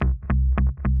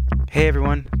Hey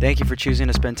everyone, thank you for choosing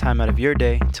to spend time out of your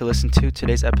day to listen to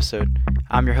today's episode.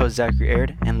 I'm your host Zachary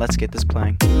Aird, and let's get this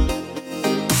playing.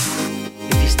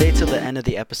 If you stay till the end of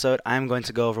the episode, I'm going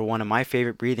to go over one of my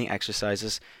favorite breathing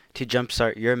exercises to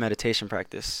jumpstart your meditation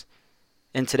practice.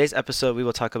 In today's episode, we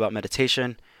will talk about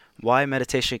meditation, why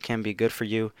meditation can be good for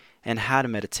you, and how to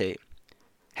meditate.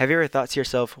 Have you ever thought to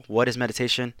yourself, what is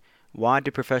meditation? Why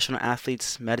do professional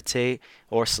athletes meditate,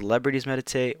 or celebrities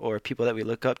meditate, or people that we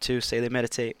look up to say they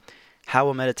meditate? How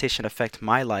will meditation affect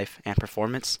my life and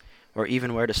performance, or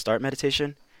even where to start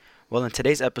meditation? Well, in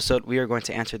today's episode, we are going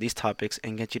to answer these topics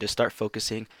and get you to start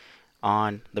focusing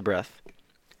on the breath.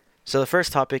 So the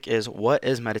first topic is, what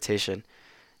is meditation?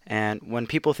 And when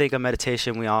people think of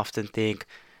meditation, we often think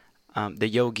the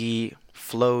yogi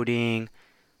floating,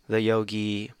 the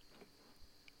yogi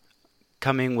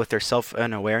coming with their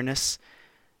self-awareness.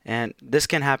 And this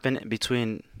can happen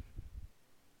between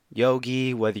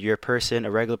yogi, whether you're a person,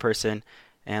 a regular person,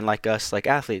 and like us, like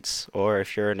athletes, or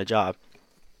if you're in a job.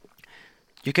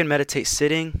 You can meditate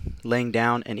sitting, laying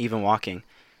down, and even walking.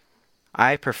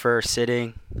 I prefer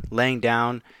sitting. Laying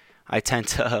down, I tend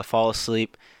to fall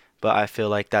asleep, but I feel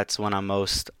like that's when I'm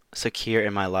most secure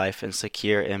in my life and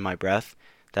secure in my breath,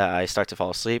 that I start to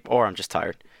fall asleep, or I'm just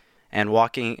tired. And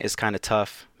walking is kind of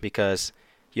tough because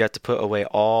you have to put away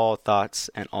all thoughts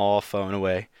and all phone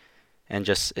away, and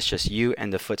it's just you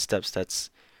and the footsteps that's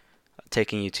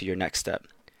taking you to your next step.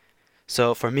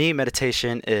 So for me,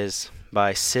 meditation is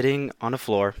by sitting on the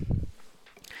floor.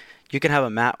 You can have a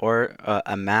mat or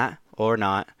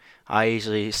not. I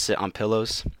usually sit on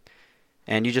pillows,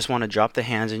 and you just want to drop the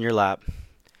hands in your lap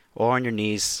or on your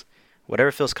knees,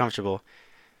 whatever feels comfortable.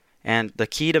 And the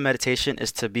key to meditation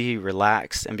is to be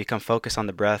relaxed and become focused on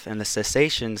the breath and the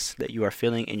sensations that you are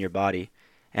feeling in your body.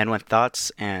 And when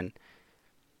thoughts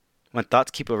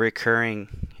keep recurring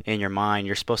in your mind,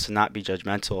 you're supposed to not be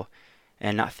judgmental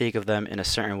and not think of them in a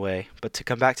certain way, but to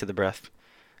come back to the breath.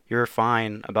 You're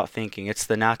fine about thinking. It's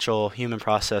the natural human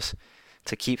process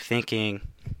to keep thinking,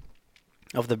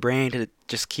 of the brain to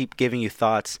just keep giving you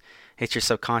thoughts. It's your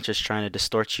subconscious trying to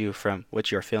distort you from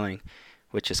what you're feeling,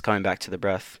 which is coming back to the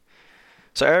breath.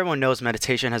 So everyone knows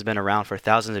meditation has been around for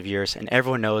thousands of years, and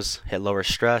everyone knows it lowers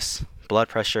stress, blood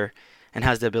pressure, and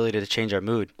has the ability to change our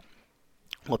mood.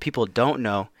 What people don't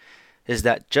know is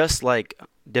that just like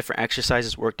different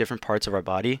exercises work different parts of our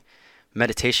body,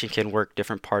 meditation can work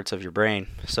different parts of your brain.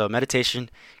 So meditation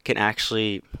can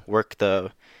actually work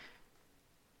the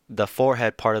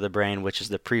forehead part of the brain, which is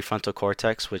the prefrontal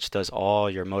cortex, which does all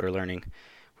your motor learning,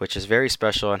 which is very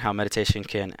special, and how meditation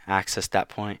can access that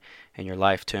point in your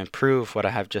life to improve what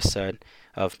I have just said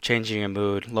of changing your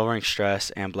mood, lowering stress,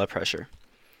 and blood pressure.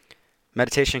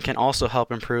 Meditation can also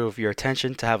help improve your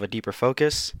attention to have a deeper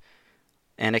focus,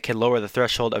 and it can lower the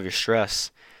threshold of your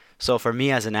stress. So for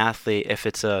me as an athlete,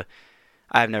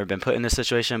 I've never been put in this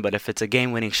situation, but if it's a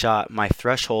game-winning shot, my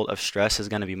threshold of stress is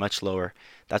going to be much lower.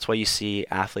 That's why you see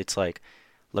athletes like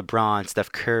LeBron,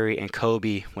 Steph Curry, and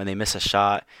Kobe, when they miss a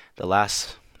shot, the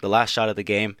last shot of the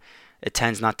game, it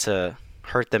tends not to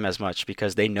hurt them as much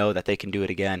because they know that they can do it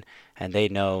again, and they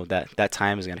know that that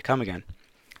time is going to come again.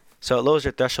 So it lowers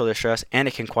your threshold of stress, and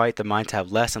it can quiet the mind to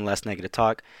have less and less negative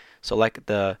talk. So like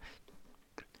the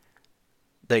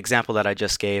example that I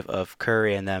just gave of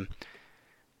Curry and them,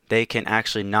 they can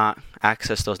actually not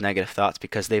access those negative thoughts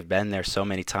because they've been there so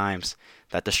many times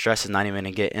that the stress is not even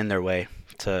going to get in their way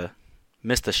to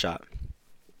miss the shot.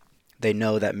 They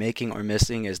know that making or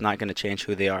missing is not going to change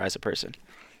who they are as a person.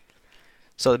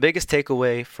 So the biggest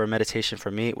takeaway for meditation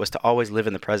for me was to always live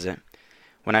in the present.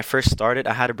 When I first started,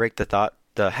 I had to break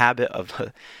the habit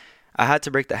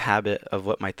of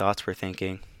what my thoughts were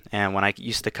thinking. And when I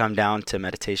used to come down to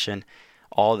meditation,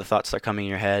 all the thoughts start coming in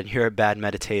your head. You're a bad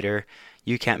meditator.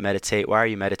 You can't meditate. Why are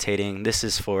you meditating? This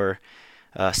is for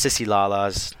sissy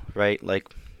lalas, right? Like,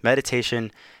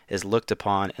 meditation is looked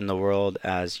upon in the world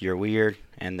as you're weird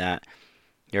and that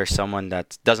you're someone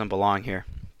that doesn't belong here.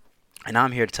 And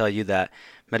I'm here to tell you that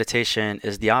meditation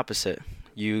is the opposite.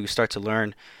 You start to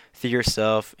learn through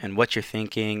yourself and what you're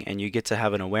thinking, and you get to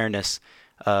have an awareness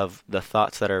of the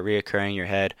thoughts that are reoccurring in your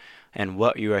head and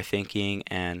what you are thinking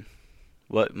and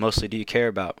what mostly do you care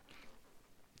about.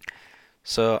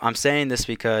 So I'm saying this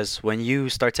because when you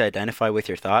start to identify with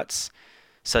your thoughts,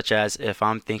 such as if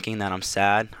I'm thinking that I'm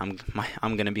sad, I'm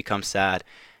going to become sad.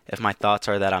 If my thoughts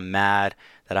are that I'm mad,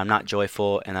 that I'm not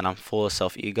joyful, and that I'm full of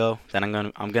self-ego, then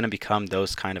I'm going to become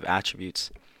those kind of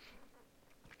attributes.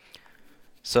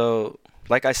 So,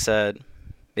 like I said,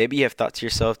 maybe you have thought to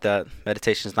yourself that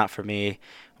meditation is not for me,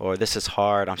 or this is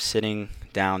hard, I'm sitting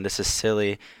down, this is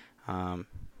silly.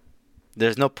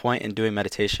 There's no point in doing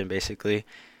meditation, basically.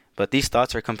 But these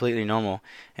thoughts are completely normal,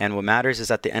 and what matters is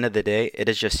at the end of the day, it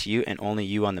is just you and only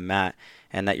you on the mat,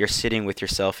 and that you're sitting with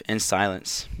yourself in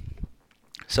silence.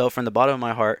 So, from the bottom of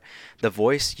my heart, the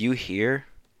voice you hear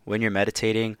when you're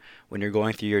meditating, when you're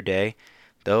going through your day,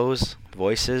 those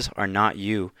voices are not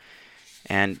you,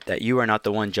 and that you are not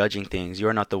the one judging things. You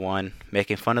are not the one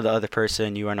making fun of the other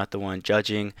person. You are not the one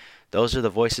judging. Those are the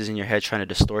voices in your head trying to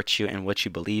distort you and what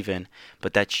you believe in,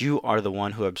 but that you are the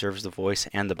one who observes the voice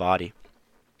and the body.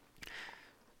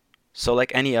 So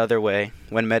like any other way,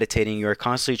 when meditating, you are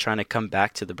constantly trying to come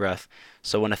back to the breath.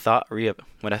 So when a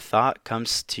thought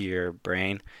comes to your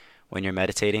brain when you're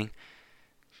meditating,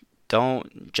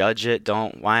 don't judge it.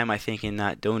 Why am I thinking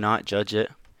that? Do not judge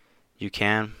it. You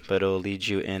can, but it'll lead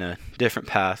you in a different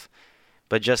path.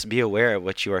 But just be aware of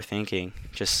what you are thinking.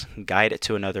 Just guide it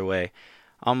to another way.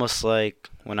 Almost like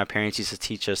when our parents used to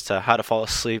teach us to how to fall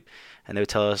asleep, and they would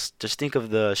tell us, just think of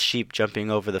the sheep jumping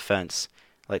over the fence.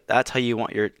 Like that's how you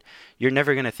want you're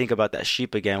never going to think about that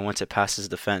sheep again once it passes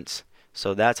the fence.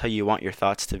 So that's how you want your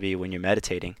thoughts to be when you're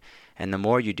meditating. And the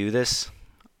more you do this,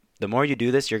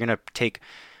 you're going to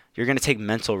take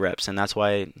mental reps, and that's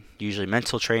why usually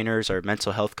mental trainers or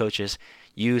mental health coaches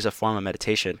use a form of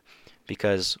meditation,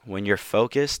 because when you're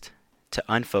focused to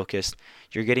unfocused,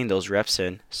 you're getting those reps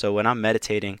in. So when I'm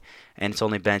meditating and it's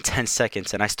only been 10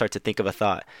 seconds and I start to think of a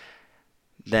thought,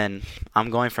 then I'm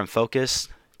going from focus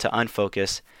to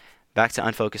unfocus, back to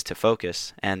unfocused to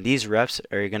focus. And these reps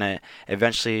are going to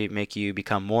eventually make you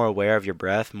become more aware of your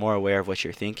breath, more aware of what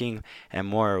you're thinking, and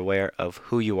more aware of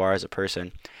who you are as a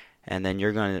person. And then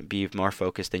you're going to be more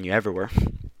focused than you ever were.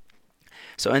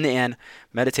 So in the end,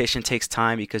 meditation takes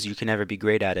time because you can never be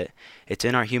great at it. It's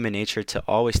in our human nature to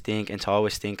always think and to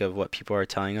always think of what people are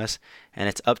telling us. And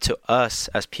it's up to us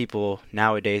as people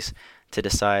nowadays to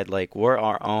decide, like, we're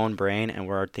our own brain and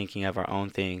we're thinking of our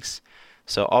own things.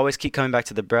 So always keep coming back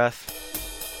to the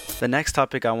breath. The next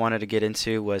topic I wanted to get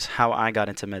into was how I got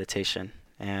into meditation.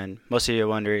 And most of you are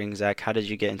wondering, Zach, how did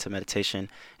you get into meditation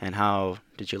and how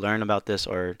did you learn about this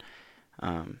or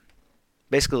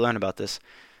basically learn about this?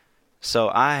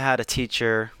 So I had a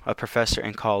teacher, a professor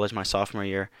in college my sophomore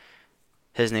year.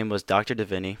 His name was Dr.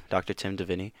 Deviney, Dr. Tim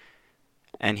Deviney.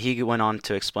 And he went on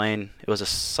to explain, it was a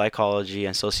psychology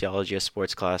and sociology of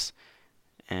sports class.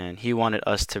 And he wanted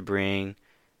us to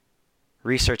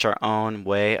research our own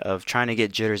way of trying to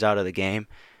get jitters out of the game.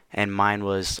 And mine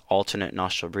was alternate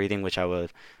nostril breathing, which I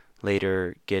would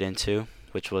later get into,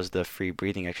 which was the free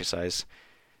breathing exercise.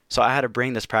 So I had to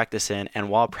bring this practice in, and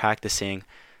while practicing,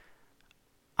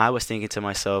 I was thinking to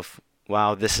myself,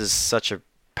 wow, this is such a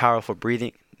powerful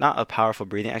breathing, not a powerful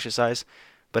breathing exercise,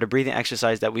 but a breathing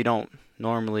exercise that we don't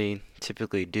normally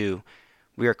typically do.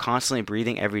 We are constantly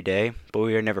breathing every day, but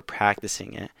we are never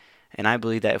practicing it. And I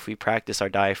believe that if we practice our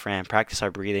diaphragm, practice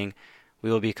our breathing,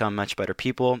 we will become much better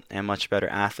people and much better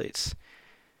athletes.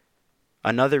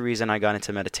 Another reason I got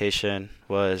into meditation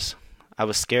was I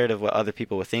was scared of what other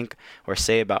people would think or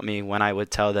say about me when I would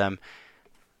tell them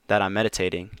that I'm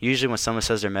meditating. Usually when someone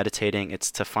says they're meditating, it's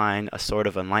to find a sort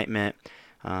of enlightenment,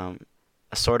 a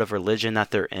sort of religion that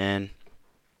they're in,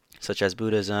 such as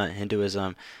Buddhism,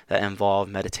 Hinduism, that involve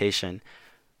meditation.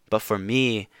 But for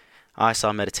me, I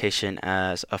saw meditation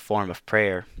as a form of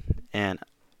prayer. And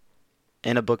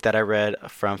in a book that I read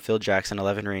from Phil Jackson,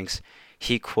 11 Rings,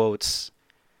 he quotes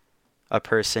a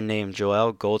person named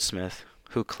Joel Goldsmith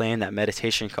who claimed that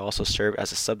meditation can also serve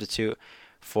as a substitute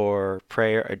for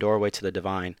prayer, a doorway to the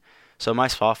divine. So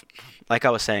like I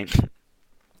was saying,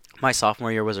 my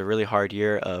sophomore year was a really hard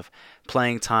year of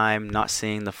playing time, not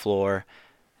seeing the floor,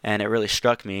 and it really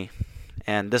struck me.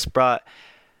 And this brought,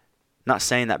 not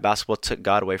saying that basketball took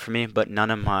God away from me, but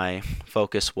none of my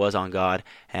focus was on God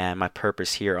and my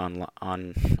purpose here on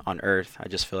earth. I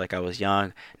just feel like I was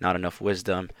young, not enough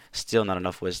wisdom, still not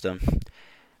enough wisdom.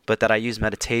 But that I use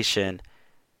meditation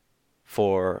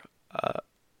for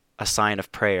a sign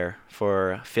of prayer,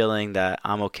 for feeling that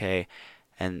I'm okay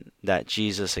and that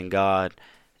Jesus and God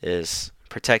is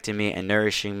protecting me and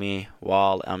nourishing me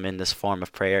while I'm in this form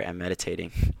of prayer and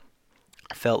meditating.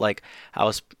 I felt like I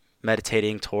was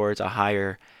meditating towards a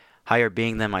higher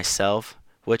being than myself,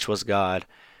 which was God.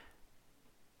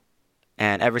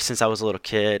 And ever since I was a little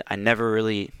kid, I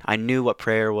knew what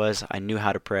prayer was. I knew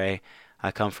how to pray.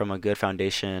 I come from a good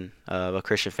foundation of a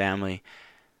Christian family.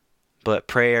 But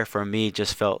prayer for me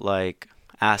just felt like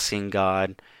asking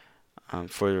God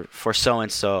for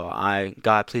so-and-so.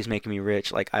 God, please make me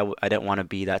rich. Like I didn't want to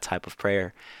be that type of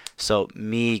prayer. So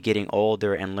me getting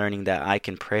older and learning that I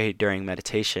can pray during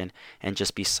meditation and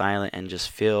just be silent and just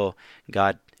feel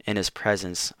God in his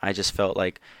presence, I just felt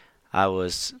like I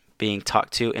was being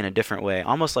talked to in a different way,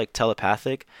 almost like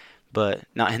telepathic, but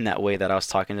not in that way that I was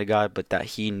talking to God, but that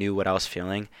He knew what I was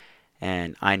feeling,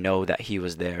 and I know that He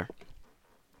was there.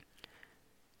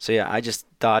 So yeah, I just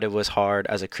thought it was hard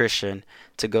as a Christian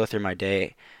to go through my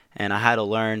day, and I had to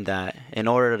learn that in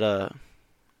order to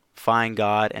find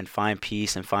God and find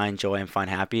peace and find joy and find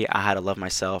happy, I had to love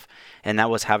myself. And that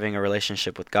was having a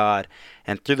relationship with God.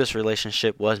 And through this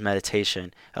relationship was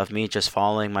meditation of me just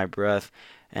following my breath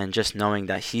and just knowing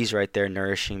that He's right there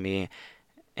nourishing me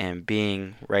and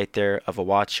being right there of a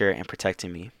watcher and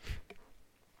protecting me.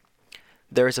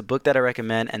 There is a book that I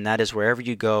recommend, and that is Wherever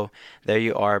You Go, There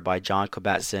You Are by Jon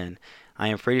Kabat-Zinn. I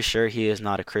am pretty sure he is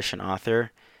not a Christian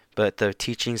author, but the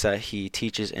teachings that he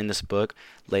teaches in this book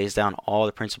lays down all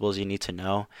the principles you need to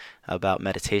know about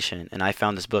meditation. And I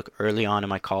found this book early on in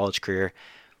my college career,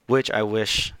 which I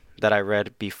wish that I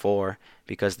read before,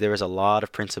 because there is a lot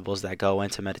of principles that go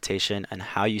into meditation and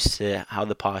how you sit, how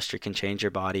the posture can change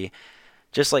your body.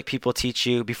 Just like people teach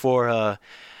you before an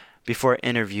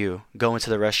interview, go into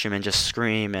the restroom and just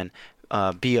scream and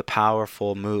be a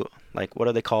powerful move. Like, what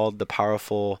are they called? The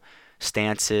powerful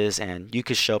stances. And you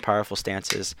could show powerful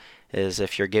stances is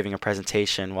if you're giving a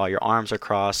presentation while your arms are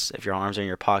crossed, if your arms are in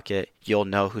your pocket, you'll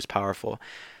know who's powerful.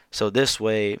 So this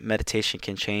way, meditation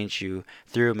can change you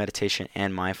through meditation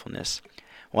and mindfulness.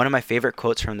 One of my favorite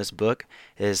quotes from this book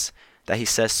is that he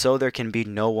says, "So there can be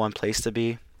no one place to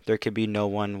be. There can be no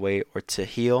one way or to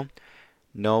heal,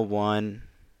 no one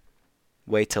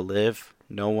way to live,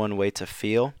 no one way to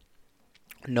feel,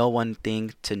 no one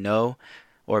thing to know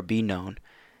or be known."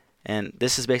 And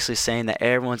this is basically saying that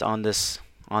everyone's on this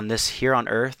here on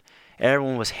earth,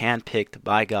 everyone was handpicked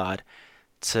by God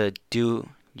to do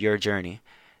your journey.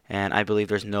 And I believe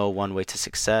there's no one way to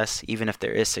success, even if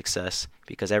there is success,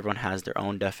 because everyone has their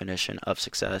own definition of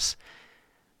success.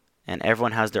 And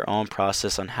everyone has their own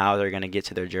process on how they're going to get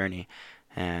to their journey.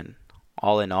 And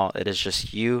all in all, it is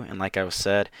just you, and like I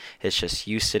said, it's just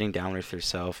you sitting down with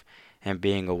yourself and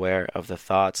being aware of the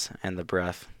thoughts and the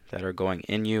breath that are going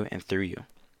in you and through you.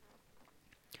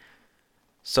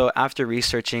 So after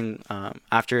researching with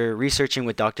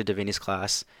Dr. Davini's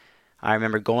class, I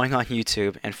remember going on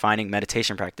YouTube and finding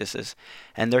meditation practices.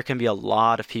 And there can be a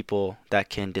lot of people that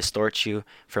can distort you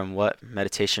from what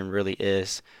meditation really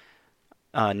is.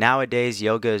 Nowadays,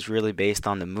 yoga is really based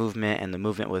on the movement and the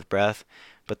movement with breath.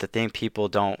 But the thing people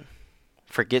don't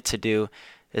forget to do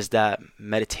is that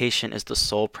meditation is the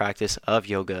sole practice of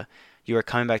yoga. You are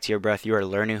coming back to your breath. You are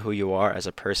learning who you are as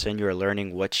a person. You are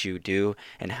learning what you do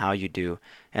and how you do.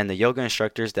 And the yoga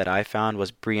instructors that I found was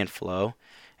Bree and Flo.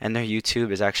 And their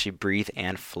YouTube is actually Breathe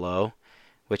and Flow,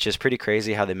 which is pretty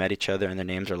crazy how they met each other and their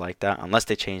names are like that, unless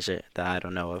they changed it that I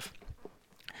don't know of.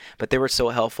 But they were so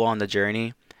helpful on the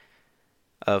journey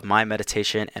of my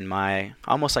meditation and my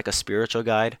almost like a spiritual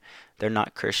guide. They're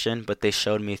not Christian, but they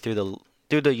showed me through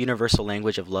the universal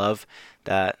language of love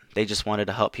that they just wanted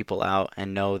to help people out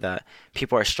and know that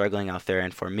people are struggling out there.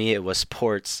 And for me, it was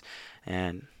sports,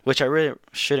 and which I really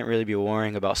shouldn't really be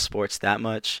worrying about sports that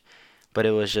much. But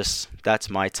it was just, that's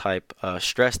my type of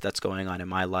stress that's going on in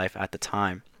my life at the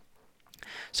time.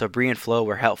 So Bree and Flo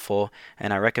were helpful,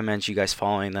 and I recommend you guys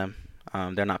following them.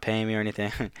 They're not paying me or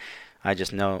anything. I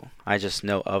just know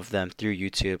of them through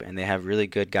YouTube, and they have really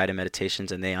good guided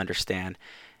meditations, and they understand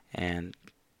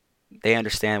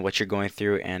what you're going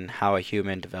through and how a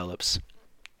human develops.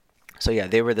 So yeah,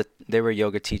 they were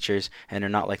yoga teachers, and they're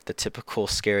not like the typical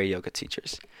scary yoga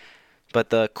teachers.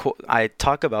 But I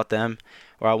talk about them,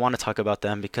 or I want to talk about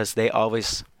them, because they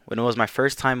always, when it was my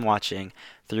first time watching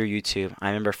through YouTube, I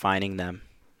remember finding them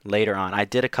later on. I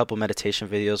did a couple meditation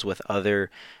videos with other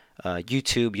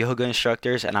YouTube yoga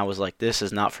instructors, and I was like, this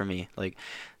is not for me. Like,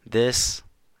 this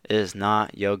is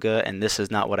not yoga, and this is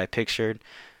not what I pictured.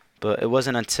 But it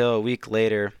wasn't until a week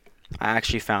later I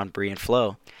actually found Bree and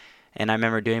Flo. And I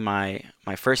remember doing my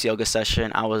first yoga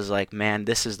session, I was like, man,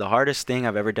 this is the hardest thing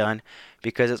I've ever done,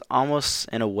 because it's almost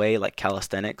in a way like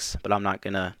calisthenics, but I'm not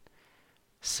going to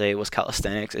say it was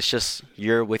calisthenics. It's just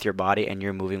you're with your body and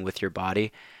you're moving with your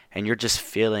body, and you're just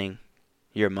feeling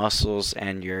your muscles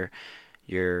and your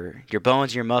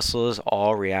bones, your muscles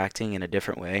all reacting in a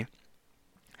different way.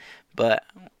 But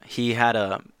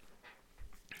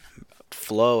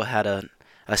Flo had a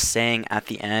saying at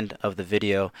the end of the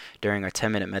video during our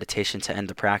 10-minute meditation to end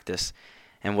the practice.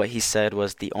 And what he said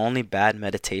was, the only bad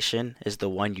meditation is the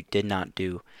one you did not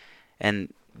do.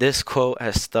 And this quote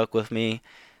has stuck with me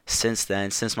since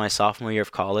then, since my sophomore year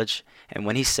of college. And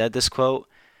when he said this quote,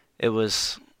 it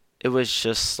was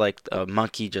just like a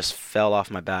monkey just fell off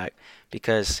my back,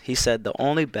 because he said the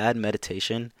only bad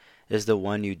meditation is the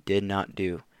one you did not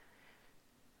do.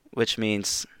 Which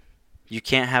means You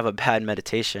can't have a bad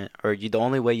meditation, or the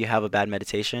only way you have a bad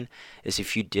meditation is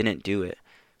if you didn't do it.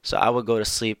 So I would go to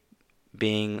sleep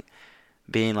being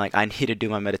like, I need to do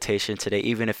my meditation today,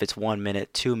 even if it's 1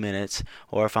 minute, 2 minutes,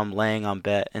 or if I'm laying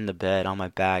in the bed on my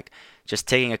back, just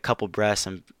taking a couple breaths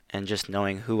and just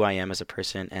knowing who I am as a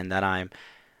person, and that I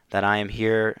am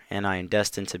here and I am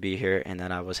destined to be here, and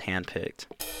that I was handpicked.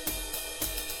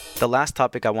 The last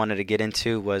topic I wanted to get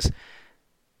into was,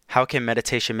 how can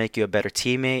meditation make you a better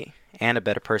teammate and a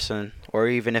better person, or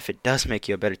even if it does make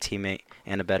you a better teammate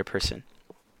and a better person.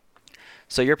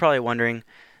 So you're probably wondering,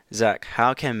 Zach,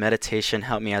 how can meditation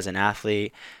help me as an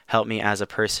athlete, help me as a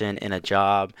person in a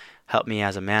job, help me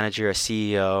as a manager, a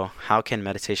CEO? How can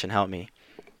meditation help me?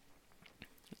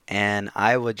 And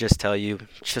I would just tell you,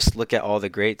 just look at all the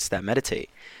greats that meditate.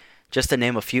 Just to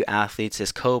name a few athletes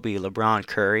is Kobe, LeBron,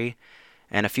 Curry,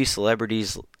 and a few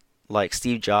celebrities like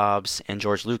Steve Jobs and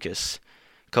George Lucas.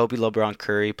 Kobe, LeBron,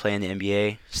 Curry play in the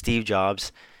NBA. Steve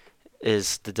Jobs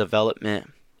is the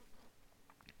development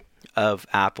of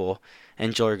Apple,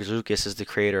 and George Lucas is the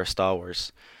creator of Star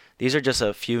Wars. These are just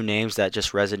a few names that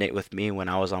just resonate with me when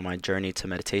I was on my journey to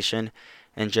meditation,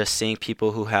 and just seeing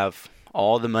people who have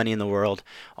all the money in the world,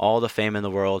 all the fame in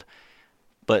the world,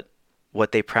 but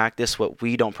what they practice, what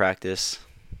we don't practice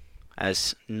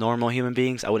as normal human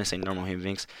beings. I wouldn't say normal human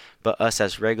beings, but us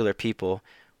as regular people,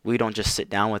 we don't just sit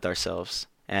down with ourselves,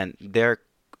 and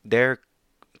they're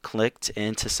clicked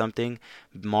into something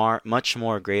much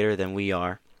more greater than we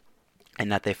are,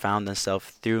 and that they found themselves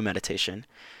through meditation.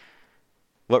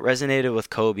 What resonated with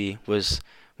Kobe was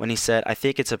when he said, I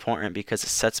think it's important because it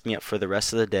sets me up for the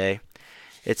rest of the day.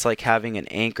 It's like having an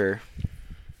anchor.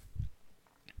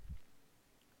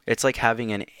 It's like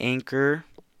having an anchor.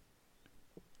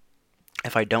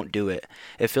 If I don't do it,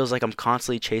 it feels like I'm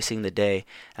constantly chasing the day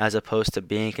as opposed to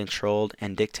being controlled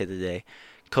and dictate the day.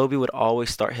 Kobe would always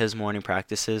start his morning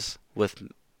practices with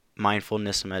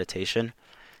mindfulness and meditation.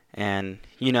 And,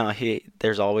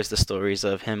 there's always the stories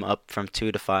of him up from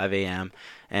 2 to 5 a.m.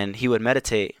 And he would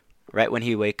meditate right when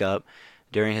he wake up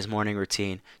during his morning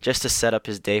routine, just to set up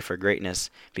his day for greatness,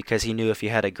 because he knew if he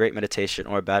had a great meditation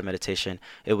or a bad meditation,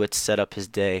 it would set up his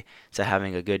day to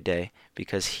having a good day,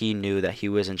 because he knew that he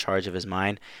was in charge of his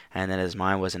mind and that his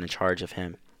mind wasn't in charge of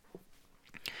him.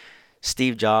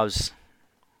 Steve Jobs.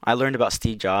 I learned about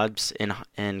Steve Jobs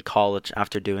in college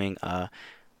after doing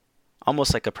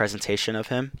almost like a presentation of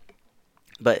him.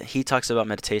 But he talks about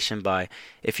meditation by,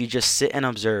 if you just sit and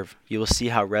observe, you will see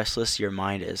how restless your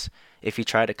mind is. If you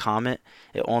try to calm it,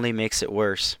 it only makes it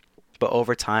worse. But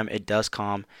over time, it does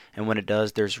calm, and when it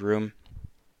does, there's room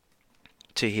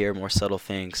to hear more subtle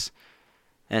things.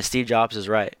 And Steve Jobs is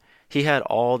right. He had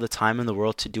all the time in the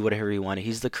world to do whatever he wanted.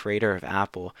 He's the creator of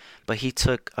Apple. But he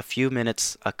took a few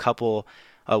minutes,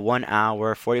 1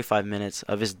 hour, 45 minutes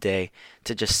of his day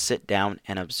to just sit down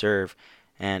and observe.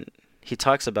 And he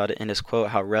talks about it in his quote,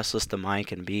 how restless the mind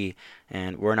can be,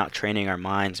 and we're not training our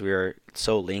minds. We are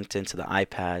so linked into the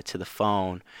iPad, to the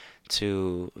phone,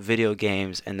 to video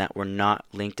games, and that we're not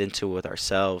linked into with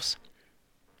ourselves.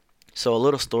 So a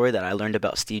little story that I learned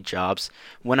about Steve Jobs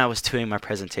when I was doing my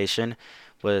presentation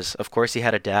was, of course, he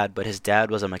had a dad, but his dad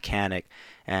was a mechanic,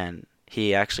 and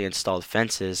he actually installed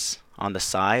fences on the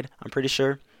side, I'm pretty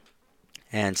sure.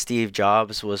 And Steve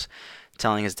Jobs was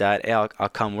telling his dad, hey, I'll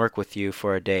come work with you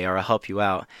for a day, or I'll help you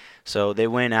out. So they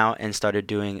went out and started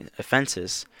doing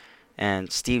fences.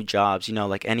 And Steve Jobs,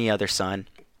 like any other son,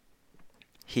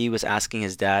 he was asking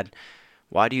his dad,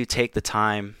 why do you take the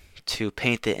time to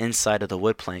paint the inside of the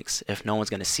wood planks if no one's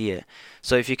going to see it?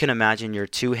 So if you can imagine your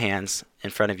two hands in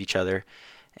front of each other,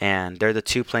 and they're the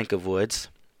two plank of woods,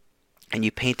 and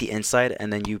you paint the inside,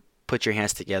 and then you put your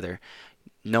hands together.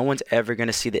 No one's ever going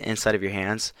to see the inside of your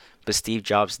hands, but Steve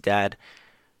Jobs' dad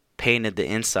painted the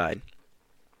inside.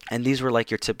 And these were like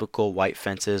your typical white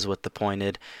fences with the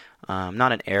pointed,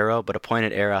 not an arrow, but a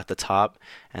pointed arrow at the top,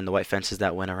 and the white fences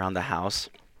that went around the house.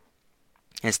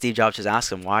 And Steve Jobs just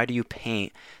asked him, why do you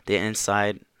paint the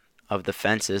inside of the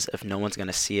fences if no one's going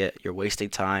to see it? You're wasting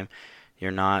time.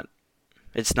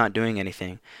 It's not doing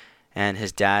anything. And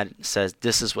his dad says,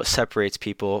 this is what separates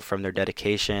people from their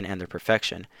dedication and their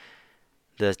perfection.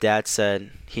 The dad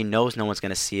said he knows no one's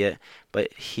going to see it,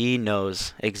 but he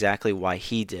knows exactly why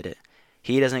he did it.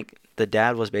 The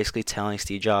dad was basically telling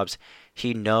Steve Jobs,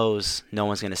 he knows no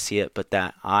one's going to see it, but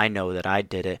that I know that I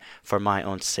did it for my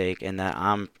own sake, and that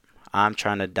I'm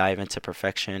trying to dive into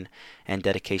perfection and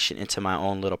dedication into my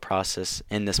own little process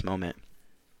in this moment.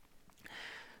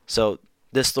 So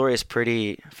this story is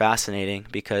pretty fascinating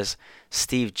because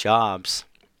Steve Jobs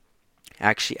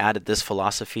actually added this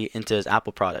philosophy into his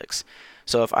Apple products.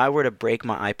 So if I were to break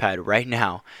my iPad right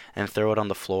now and throw it on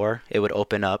the floor, it would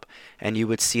open up and you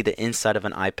would see the inside of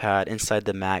an iPad, inside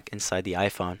the Mac, inside the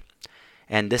iPhone.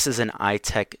 And this is an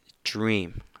iTech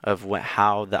dream of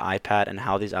how the iPad and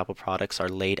how these Apple products are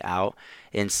laid out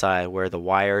inside, where the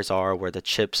wires are, where the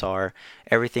chips are.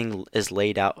 Everything is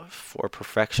laid out for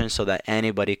perfection so that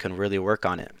anybody can really work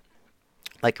on it.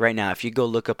 Like right now, if you go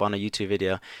look up on a YouTube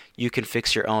video, you can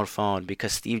fix your own phone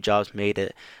because Steve Jobs made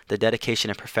it the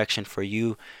dedication and perfection for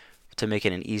you to make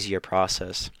it an easier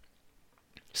process.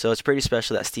 So it's pretty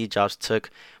special that Steve Jobs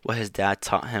took what his dad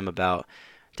taught him about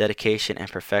dedication and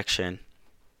perfection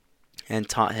and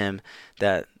taught him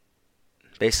that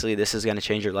basically this is going to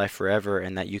change your life forever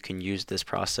and that you can use this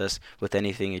process with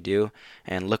anything you do.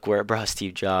 And look where it brought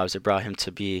Steve Jobs. It brought him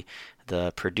to be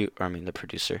the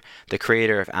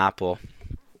creator of Apple,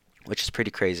 which is pretty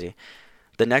crazy.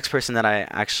 The next person that I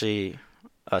actually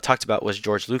talked about was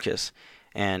George Lucas.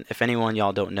 And if anyone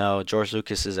y'all don't know, George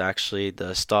Lucas is actually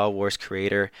the Star Wars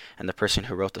creator and the person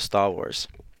who wrote the Star Wars.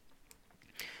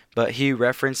 But he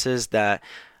references that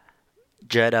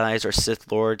Jedi's or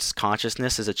Sith Lord's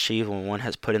consciousness is achieved when one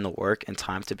has put in the work and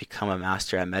time to become a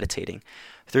master at meditating.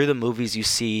 Through the movies, you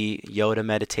see Yoda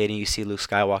meditating, you see Luke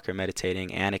Skywalker meditating,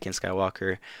 Anakin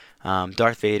Skywalker,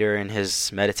 Darth Vader in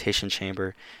his meditation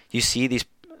chamber. You see these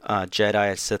Jedi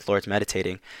and Sith Lords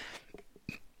meditating.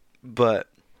 But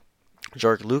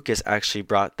George Lucas actually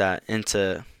brought that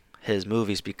into his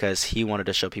movies because he wanted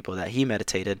to show people that he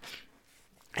meditated,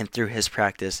 and through his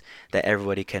practice that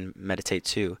everybody can meditate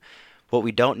too. What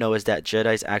we don't know is that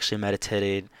Jedi's actually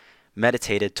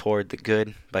meditated toward the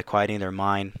good by quieting their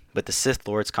mind, but the Sith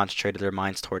Lords concentrated their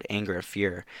minds toward anger and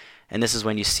fear. And this is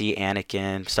when you see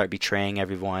Anakin start betraying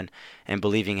everyone and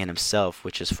believing in himself,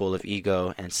 which is full of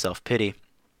ego and self-pity,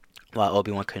 while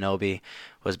Obi-Wan Kenobi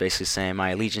was basically saying,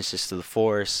 my allegiance is to the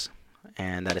Force,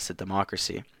 and that is a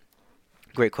democracy.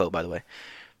 Great quote, by the way.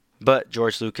 But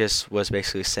George Lucas was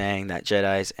basically saying that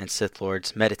Jedis and Sith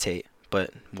Lords meditate,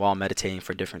 but while meditating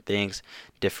for different things,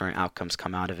 different outcomes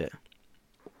come out of it.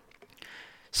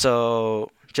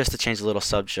 So, just to change a little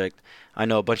subject, I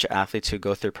know a bunch of athletes who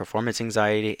go through performance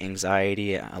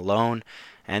anxiety alone,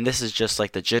 and this is just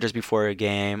like the jitters before a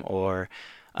game, or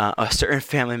a certain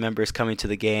family member is coming to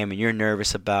the game and you're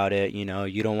nervous about it, you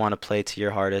don't want to play to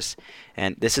your hardest,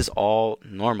 and this is all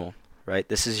normal, right?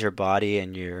 This is your body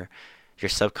and your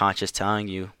subconscious telling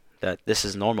you that this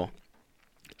is normal.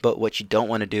 But what you don't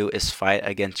want to do is fight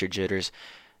against your jitters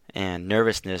and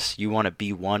nervousness. You want to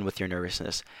be one with your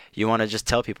nervousness. You want to just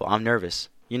tell people, I'm nervous.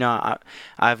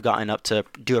 I've gotten up to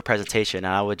do a presentation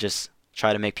and I would just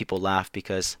try to make people laugh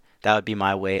because that would be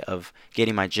my way of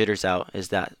getting my jitters out, is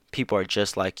that people are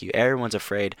just like you. Everyone's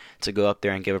afraid to go up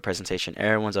there and give a presentation.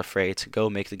 Everyone's afraid to go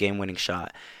make the game-winning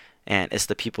shot. And it's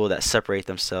the people that separate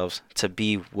themselves to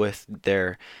be with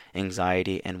their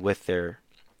anxiety and with their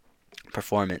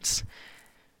performance.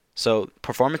 So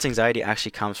performance anxiety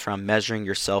actually comes from measuring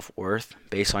your self-worth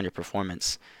based on your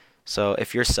performance. So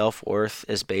if your self-worth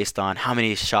is based on how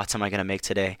many shots am I going to make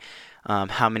today,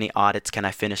 how many audits can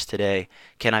I finish today,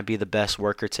 can I be the best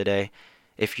worker today,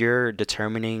 if you're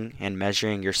determining and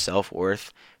measuring your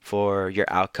self-worth for your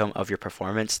outcome of your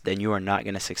performance, then you are not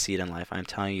going to succeed in life. I'm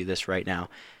telling you this right now.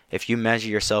 If you measure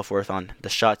your self-worth on the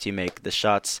shots you make, the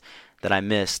shots that I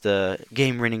missed, the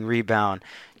game-winning rebound,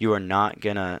 you are not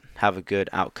going to have a good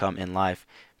outcome in life.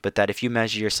 But that if you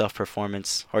measure your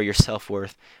self-performance or your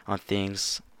self-worth on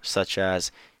things such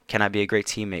as, can I be a great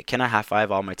teammate? Can I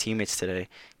high-five all my teammates today?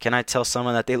 Can I tell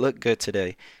someone that they look good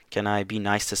today? Can I be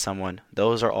nice to someone?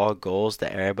 Those are all goals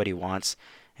that everybody wants.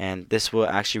 And this will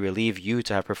actually relieve you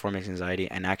to have performance anxiety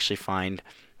and actually find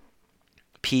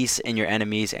peace in your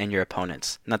enemies and your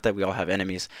opponents. Not that we all have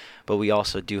enemies, but we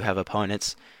also do have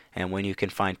opponents. And when you can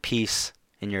find peace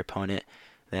in your opponent,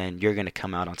 then you're going to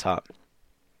come out on top.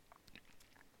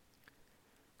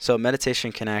 So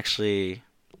meditation can actually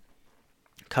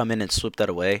come in and swoop that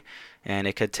away, and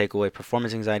it could take away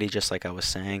performance anxiety, just like I was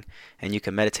saying. And you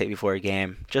can meditate before a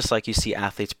game, just like you see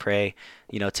athletes pray.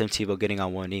 Tim Tebow getting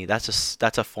on one knee. That's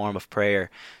a form of prayer,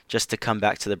 just to come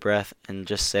back to the breath and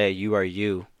just say, you are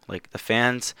you. Like the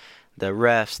fans, the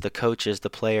refs, the coaches, the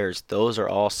players, those are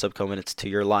all subcomponents to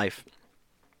your life.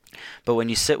 But when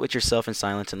you sit with yourself in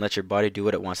silence and let your body do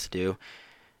what it wants to do,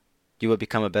 you will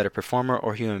become a better performer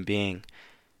or human being.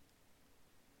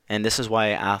 And this is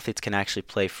why athletes can actually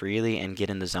play freely and get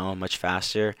in the zone much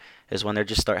faster, is when they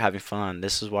just start having fun.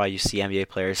 This is why you see NBA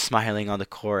players smiling on the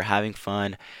court, having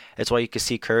fun. It's why you can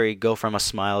see Curry go from a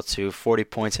smile to 40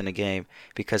 points in a game,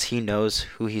 because he knows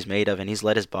who he's made of, and he's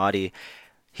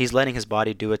letting his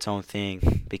body do its own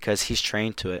thing because he's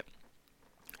trained to it.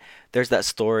 there's that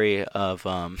story of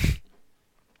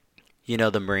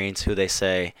the Marines who they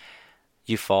say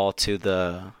you fall to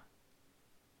the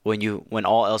when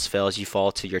all else fails, you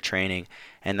fall to your training,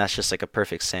 and that's just like a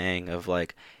perfect saying of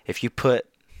like if you put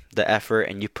the effort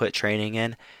and you put training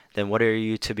in, then what are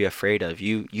you to be afraid of?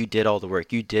 You did all the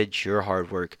work. You did your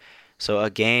hard work. So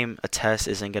a game, a test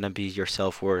isn't going to be your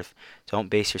self-worth. Don't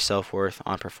base your self-worth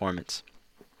on performance.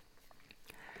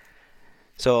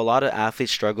 So a lot of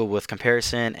athletes struggle with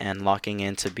comparison and locking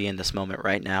in to be in this moment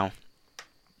right now.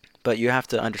 But you have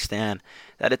to understand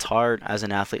that it's hard as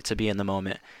an athlete to be in the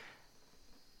moment.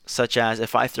 Such as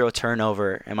if I throw a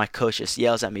turnover and my coach just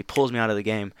yells at me, pulls me out of the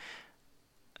game,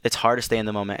 it's hard to stay in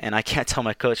the moment. And I can't tell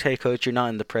my coach, hey coach, you're not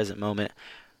in the present moment.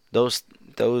 Those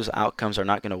outcomes are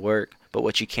not going to work. But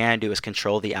what you can do is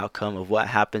control the outcome of what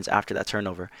happens after that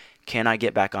turnover. Can I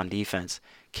get back on defense?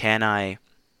 Can I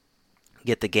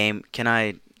get the game? Can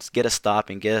I get a stop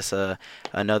and get us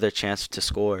another chance to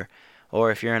score? Or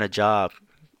if you're in a job,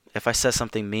 if I said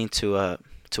something mean to a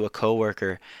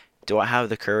coworker, do I have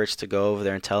the courage to go over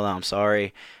there and tell them I'm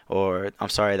sorry, or I'm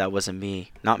sorry that wasn't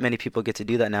me? Not many people get to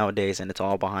do that nowadays, and it's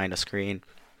all behind a screen.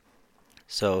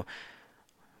 So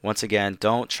once again,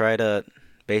 don't try to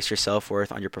base your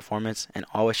self-worth on your performance, and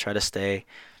always try to stay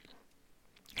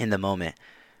in the moment.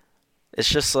 It's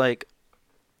just like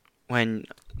when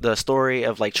the story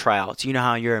of like tryouts. You know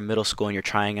how you're in middle school and you're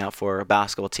trying out for a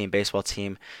basketball team, baseball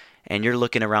team, and you're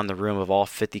looking around the room of all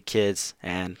 50 kids,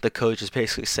 and the coach is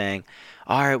basically saying,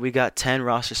 all right, we got 10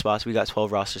 roster spots, we got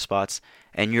 12 roster spots,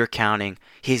 and you're counting,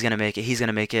 he's going to make it, he's going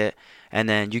to make it, and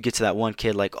then you get to that one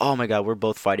kid like, oh my God, we're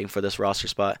both fighting for this roster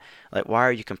spot. Like, why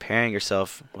are you comparing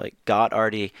yourself? Like, God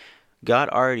already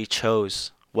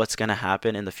chose what's going to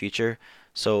happen in the future,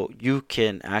 so you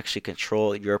can actually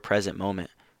control your present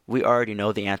moment. We already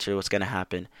know the answer to what's going to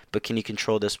happen, but can you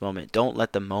control this moment? Don't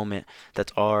let the moment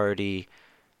that's already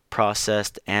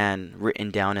processed and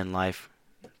written down in life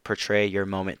portray your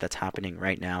moment that's happening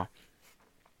right now.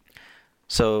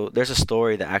 So there's a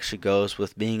story that actually goes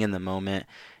with being in the moment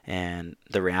and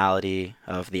the reality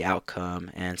of the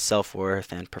outcome and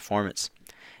self-worth and performance.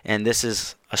 And this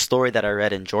is a story that I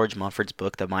read in George Mumford's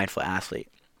book, The Mindful Athlete.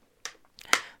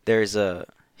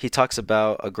 He talks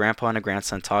about a grandpa and a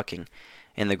grandson talking,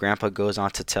 and the grandpa goes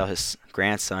on to tell his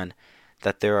grandson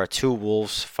that there are two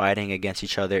wolves fighting against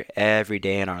each other every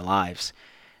day in our lives.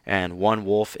 And one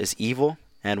wolf is evil,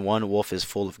 and one wolf is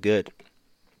full of good.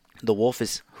 The wolf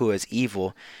who is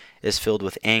evil is filled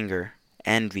with anger,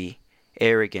 envy,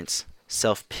 arrogance,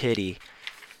 self-pity,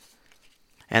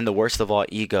 and the worst of all,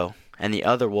 ego. And the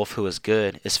other wolf who is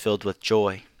good is filled with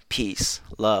joy, peace,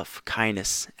 love,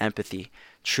 kindness, empathy,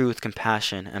 truth,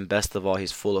 compassion, and best of all,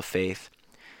 he's full of faith.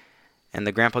 And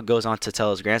the grandpa goes on to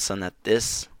tell his grandson that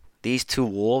these two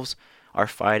wolves are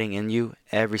fighting in you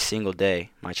every single day,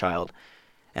 my child.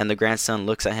 And the grandson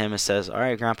looks at him and says, all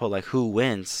right, Grandpa, like who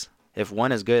wins? If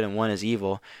one is good and one is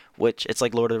evil, it's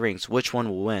like Lord of the Rings, which one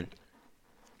will win?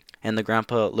 And the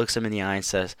grandpa looks him in the eye and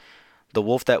says, the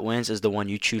wolf that wins is the one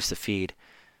you choose to feed.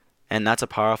 And that's a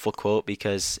powerful quote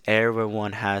because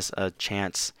everyone has a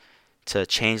chance to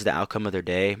change the outcome of their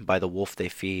day by the wolf they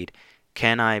feed.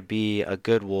 Can I be a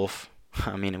good wolf?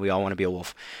 I mean, we all want to be a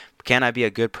wolf. Can I be a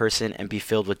good person and be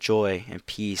filled with joy and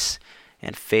peace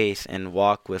and faith and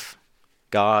walk with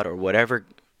God or whatever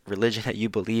religion that you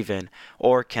believe in?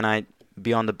 Or can I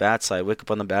be on the bad side, wake up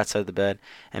on the bad side of the bed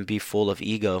and be full of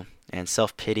ego and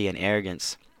self-pity and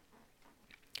arrogance?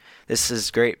 This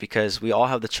is great because we all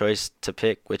have the choice to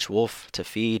pick which wolf to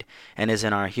feed, and is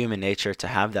in our human nature to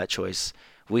have that choice.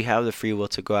 We have the free will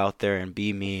to go out there and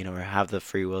be mean, or have the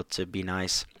free will to be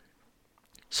nice.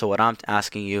 So what I'm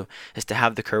asking you is to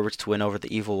have the courage to win over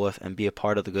the evil wolf and be a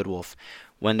part of the good wolf.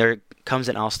 When there comes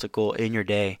an obstacle in your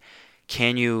day,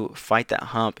 can you fight that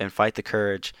hump and fight the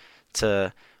courage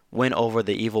to win over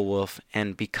the evil wolf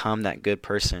and become that good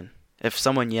person? If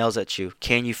someone yells at you,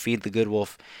 can you feed the good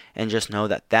wolf and just know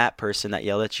that that person that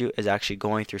yelled at you is actually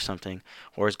going through something,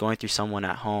 or is going through someone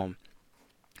at home?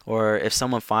 Or if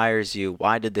someone fires you,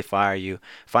 why did they fire you?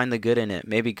 Find the good in it.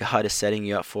 Maybe God is setting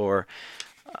you up for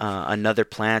another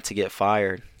plan to get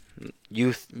fired.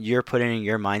 You're putting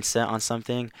your mindset on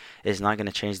something is not going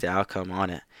to change the outcome on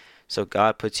it. So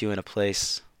God puts you in a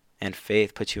place, and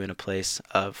faith puts you in a place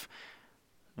of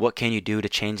what can you do to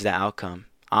change the outcome.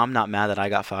 I'm not mad that I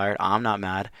got fired. I'm not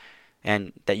mad.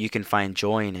 And that you can find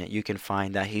joy in it. You can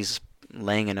find that he's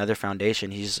laying another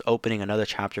foundation. He's opening another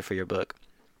chapter for your book.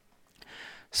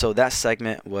 So that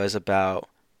segment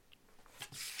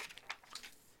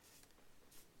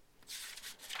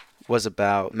was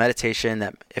about meditation,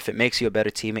 that if it makes you a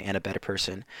better teammate and a better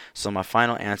person. So my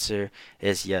final answer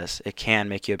is yes, it can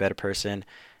make you a better person.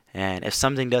 And if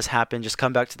something does happen, just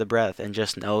come back to the breath and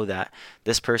just know that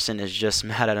this person is just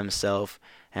mad at himself.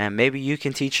 And maybe you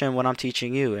can teach him what I'm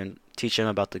teaching you and teach him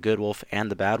about the good wolf and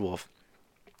the bad wolf.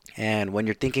 And when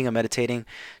you're thinking of meditating,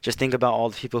 just think about all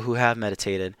the people who have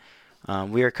meditated.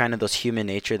 We are kind of those human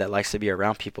nature that likes to be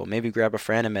around people. Maybe grab a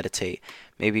friend and meditate.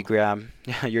 Maybe grab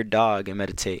your dog and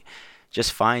meditate.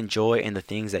 Just find joy in the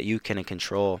things that you can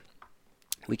control.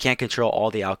 We can't control all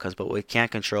the outcomes, but what we can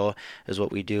control is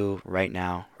what we do right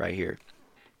now, right here.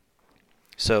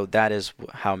 So that is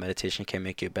how meditation can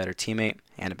make you a better teammate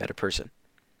and a better person.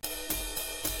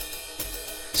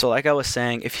 So like I was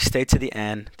saying, if you stay to the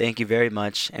end, thank you very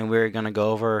much. And we're going to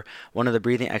go over one of the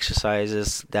breathing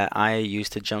exercises that I use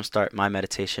to jumpstart my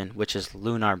meditation, which is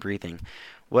lunar breathing.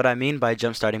 What I mean by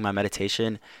jumpstarting my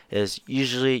meditation is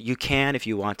usually you can if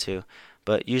you want to,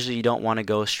 but usually you don't want to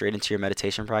go straight into your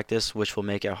meditation practice, which will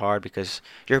make it hard because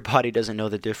your body doesn't know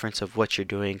the difference of what you're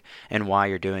doing and why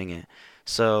you're doing it.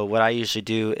 So what I usually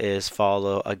do is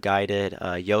follow a guided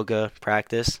yoga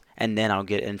practice, and then I'll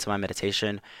get into my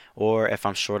meditation. Or if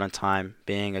I'm short on time,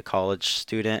 being a college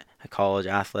student, a college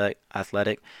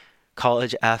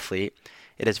college athlete,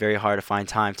 it is very hard to find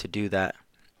time to do that.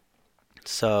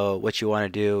 So what you want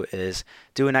to do is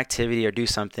do an activity or do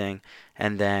something,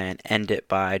 and then end it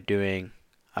by doing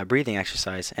a breathing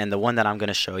exercise. And the one that I'm going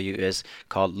to show you is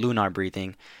called lunar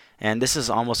breathing, and this is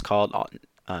almost called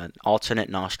alternate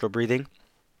nostril breathing.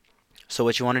 So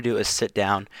what you want to do is sit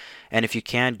down, and if you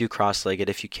can, do cross-legged.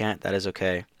 If you can't, that is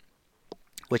okay.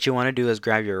 What you want to do is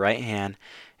grab your right hand,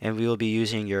 and we will be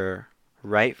using your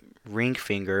right ring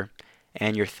finger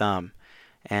and your thumb.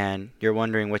 And you're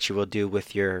wondering what you will do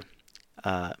with your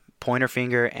pointer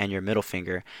finger and your middle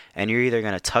finger. And you're either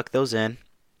going to tuck those in,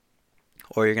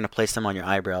 or you're going to place them on your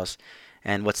eyebrows.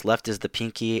 And what's left is the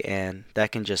pinky, and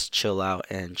that can just chill out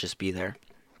and just be there.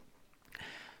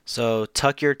 So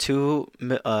tuck your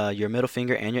middle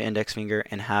finger and your index finger,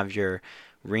 and have your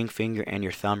ring finger and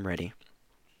your thumb ready.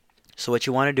 So what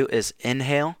you want to do is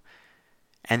inhale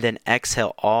and then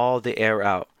exhale all the air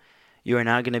out. You are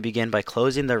now going to begin by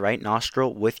closing the right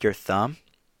nostril with your thumb,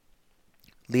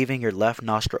 leaving your left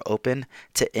nostril open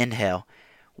to inhale.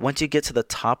 Once you get to the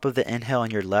top of the inhale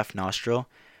in your left nostril,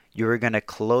 you are going to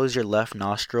close your left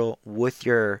nostril with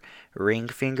your ring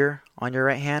finger on your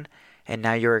right hand, and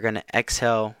now you are going to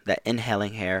exhale that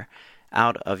inhaling air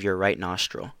out of your right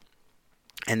nostril.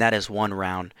 And that is one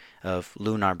round of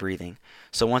lunar breathing.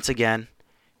 So once again,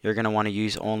 you're going to want to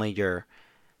use only your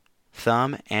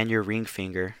thumb and your ring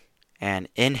finger, and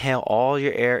inhale all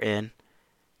your air in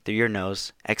through your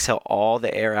nose, exhale all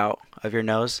the air out of your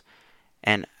nose,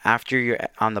 and after you're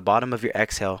on the bottom of your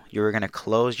exhale, you're going to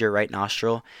close your right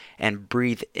nostril and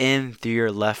breathe in through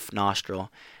your left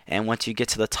nostril. And once you get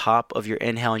to the top of your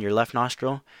inhale in your left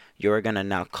nostril, you're going to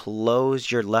now close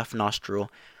your left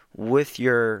nostril with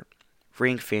your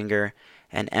ring finger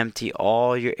and empty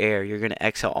all your air. You're going to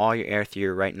exhale all your air through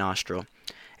your right nostril.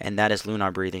 And that is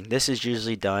lunar breathing. This is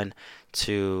usually done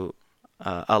to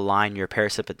align your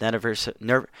parasympathetic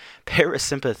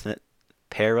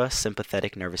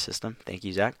nervous system. Thank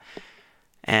you, Zach.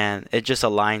 And it just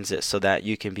aligns it so that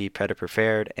you can be better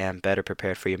prepared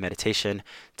for your meditation,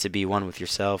 to be one with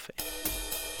yourself.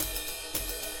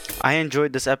 I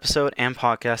enjoyed this episode and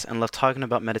podcast and love talking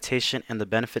about meditation and the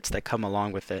benefits that come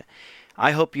along with it.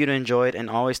 I hope you'd enjoy it, and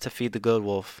always to feed the good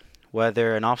wolf.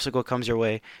 Whether an obstacle comes your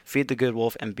way, feed the good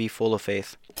wolf and be full of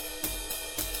faith.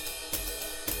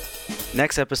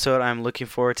 Next episode, I'm looking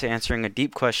forward to answering a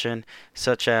deep question,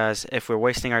 such as if we're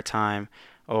wasting our time,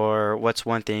 or what's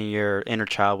one thing your inner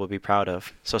child will be proud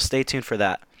of. So stay tuned for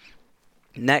that.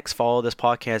 Next, follow this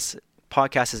podcast's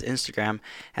Instagram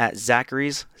at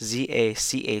Zacharys,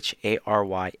 ZACHARYS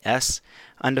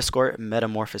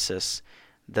 _metamorphosis.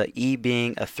 The E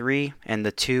being a 3 and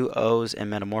the 2 O's in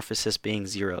metamorphosis being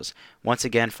zeros. Once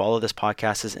again, follow this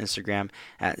podcast's Instagram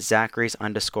at Zacharys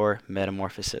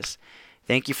 _metamorphosis.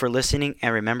 Thank you for listening,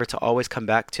 and remember to always come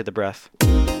back to the breath.